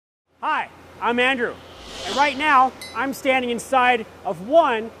Hi, I'm Andrew, and right now I'm standing inside of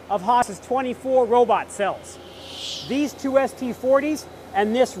one of Haas's 24 robot cells. These two ST40s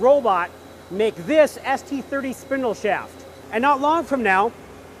and this robot make this ST30 spindle shaft. And not long from now,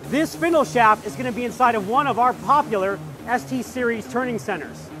 this spindle shaft is going to be inside of one of our popular ST series turning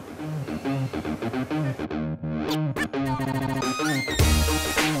centers.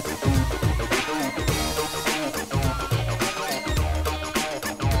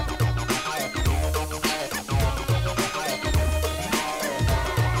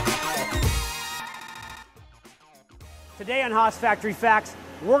 Today on Haas Factory Facts,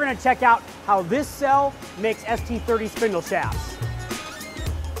 we're going to check out how this cell makes ST30 spindle shafts.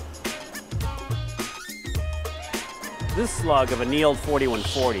 This slug of annealed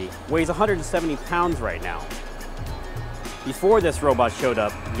 4140 weighs 170 pounds right now. Before this robot showed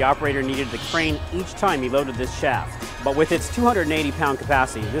up, the operator needed the crane each time he loaded this shaft. But with its 280-pound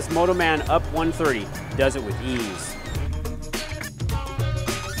capacity, this Motoman Up 130 does it with ease.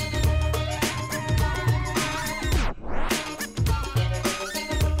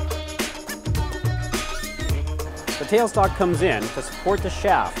 The tailstock comes in to support the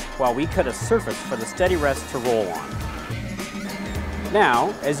shaft while we cut a surface for the steady rest to roll on.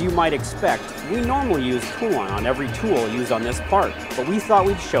 Now, as you might expect, we normally use coolant on every tool used on this part, but we thought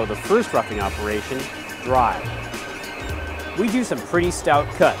we'd show the first roughing operation dry. We do some pretty stout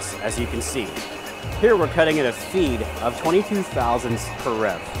cuts, as you can see. Here we're cutting at a feed of 22 thousandths per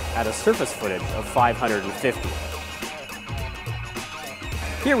rev at a surface footage of 550.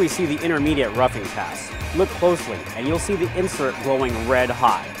 Here we see the intermediate roughing pass. Look closely and you'll see the insert glowing red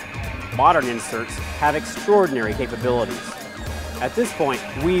hot. Modern inserts have extraordinary capabilities. At this point,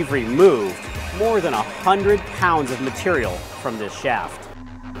 we've removed more than 100 pounds of material from this shaft.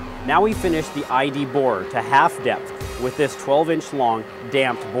 Now we finish the ID bore to half depth with this 12-inch long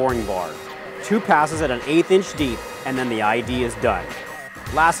damped boring bar. 2 passes at an 1/8 inch deep and then the ID is done.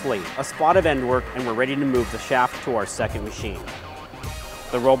 Lastly, a spot of end work and we're ready to move the shaft to our second machine.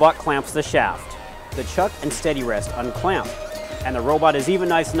 The robot clamps the shaft. The chuck and steady rest unclamp, and the robot is even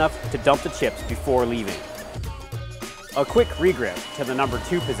nice enough to dump the chips before leaving. A quick regrip to the number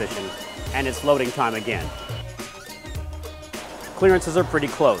 2 position, and it's loading time again. Clearances are pretty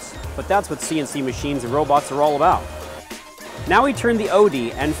close, but that's what CNC machines and robots are all about. Now we turn the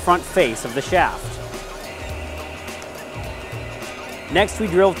OD and front face of the shaft. Next we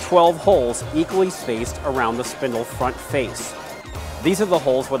drill 12 holes equally spaced around the spindle front face. These are the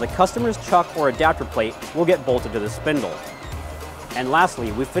holes where the customer's chuck or adapter plate will get bolted to the spindle. And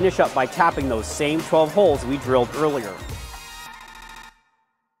lastly, we finish up by tapping those same 12 holes we drilled earlier.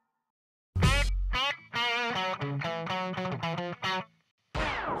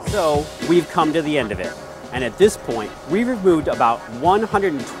 So, we've come to the end of it. And at this point, we've removed about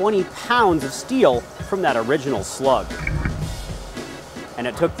 120 pounds of steel from that original slug. And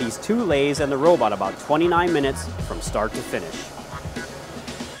it took these 2 lathes and the robot about 29 minutes from start to finish.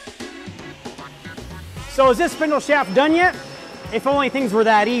 So is this spindle shaft done yet? If only things were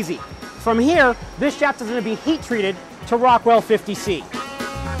that easy. From here, this shaft is going to be heat treated to Rockwell 50C.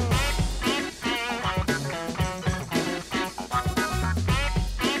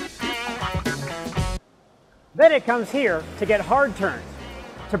 Then it comes here to get hard turned,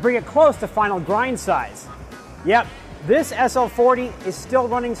 to bring it close to final grind size. Yep, this SL40 is still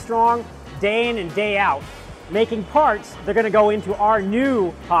running strong day in and day out, making parts that are going to go into our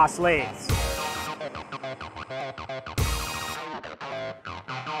new Haas lathes.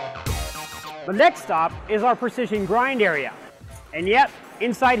 The next stop is our precision grind area. And yet,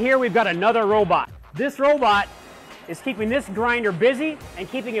 inside here we've got another robot. This robot is keeping this grinder busy and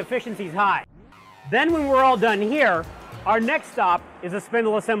keeping efficiencies high. Then when we're all done here, our next stop is the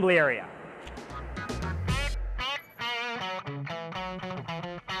spindle assembly area.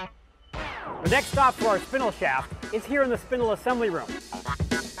 The next stop for our spindle shaft is here in the spindle assembly room.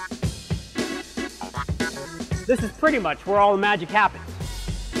 This is pretty much where all the magic happens.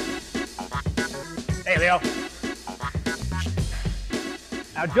 Hey, Leo.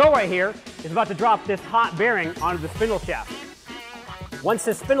 Now Joe right here is about to drop this hot bearing onto the spindle shaft. Once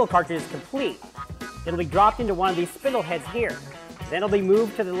this spindle cartridge is complete, it'll be dropped into one of these spindle heads here. Then it'll be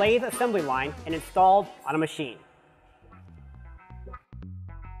moved to the lathe assembly line and installed on a machine.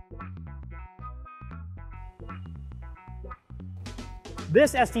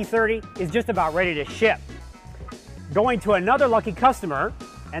 This ST30 is just about ready to ship. Going to another lucky customer,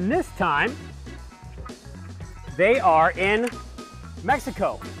 and this time, they are in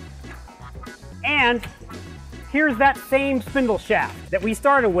Mexico. And here's that same spindle shaft that we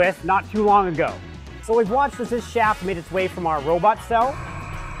started with not too long ago. So we've watched as this shaft made its way from our robot cell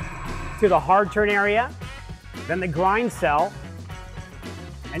to the hard turn area, then the grind cell,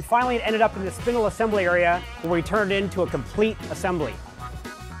 and finally it ended up in the spindle assembly area where we turned it into a complete assembly.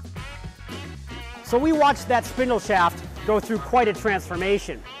 So we watched that spindle shaft go through quite a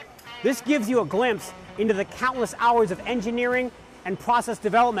transformation. This gives you a glimpse into the countless hours of engineering and process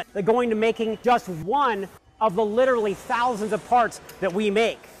development that go into making just one of the literally thousands of parts that we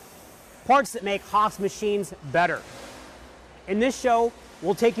make. Parts that make Haas machines better. In this show,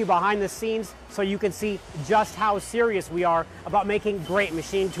 we'll take you behind the scenes so you can see just how serious we are about making great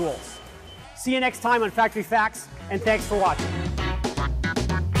machine tools. See you next time on Factory Facts, and thanks for watching.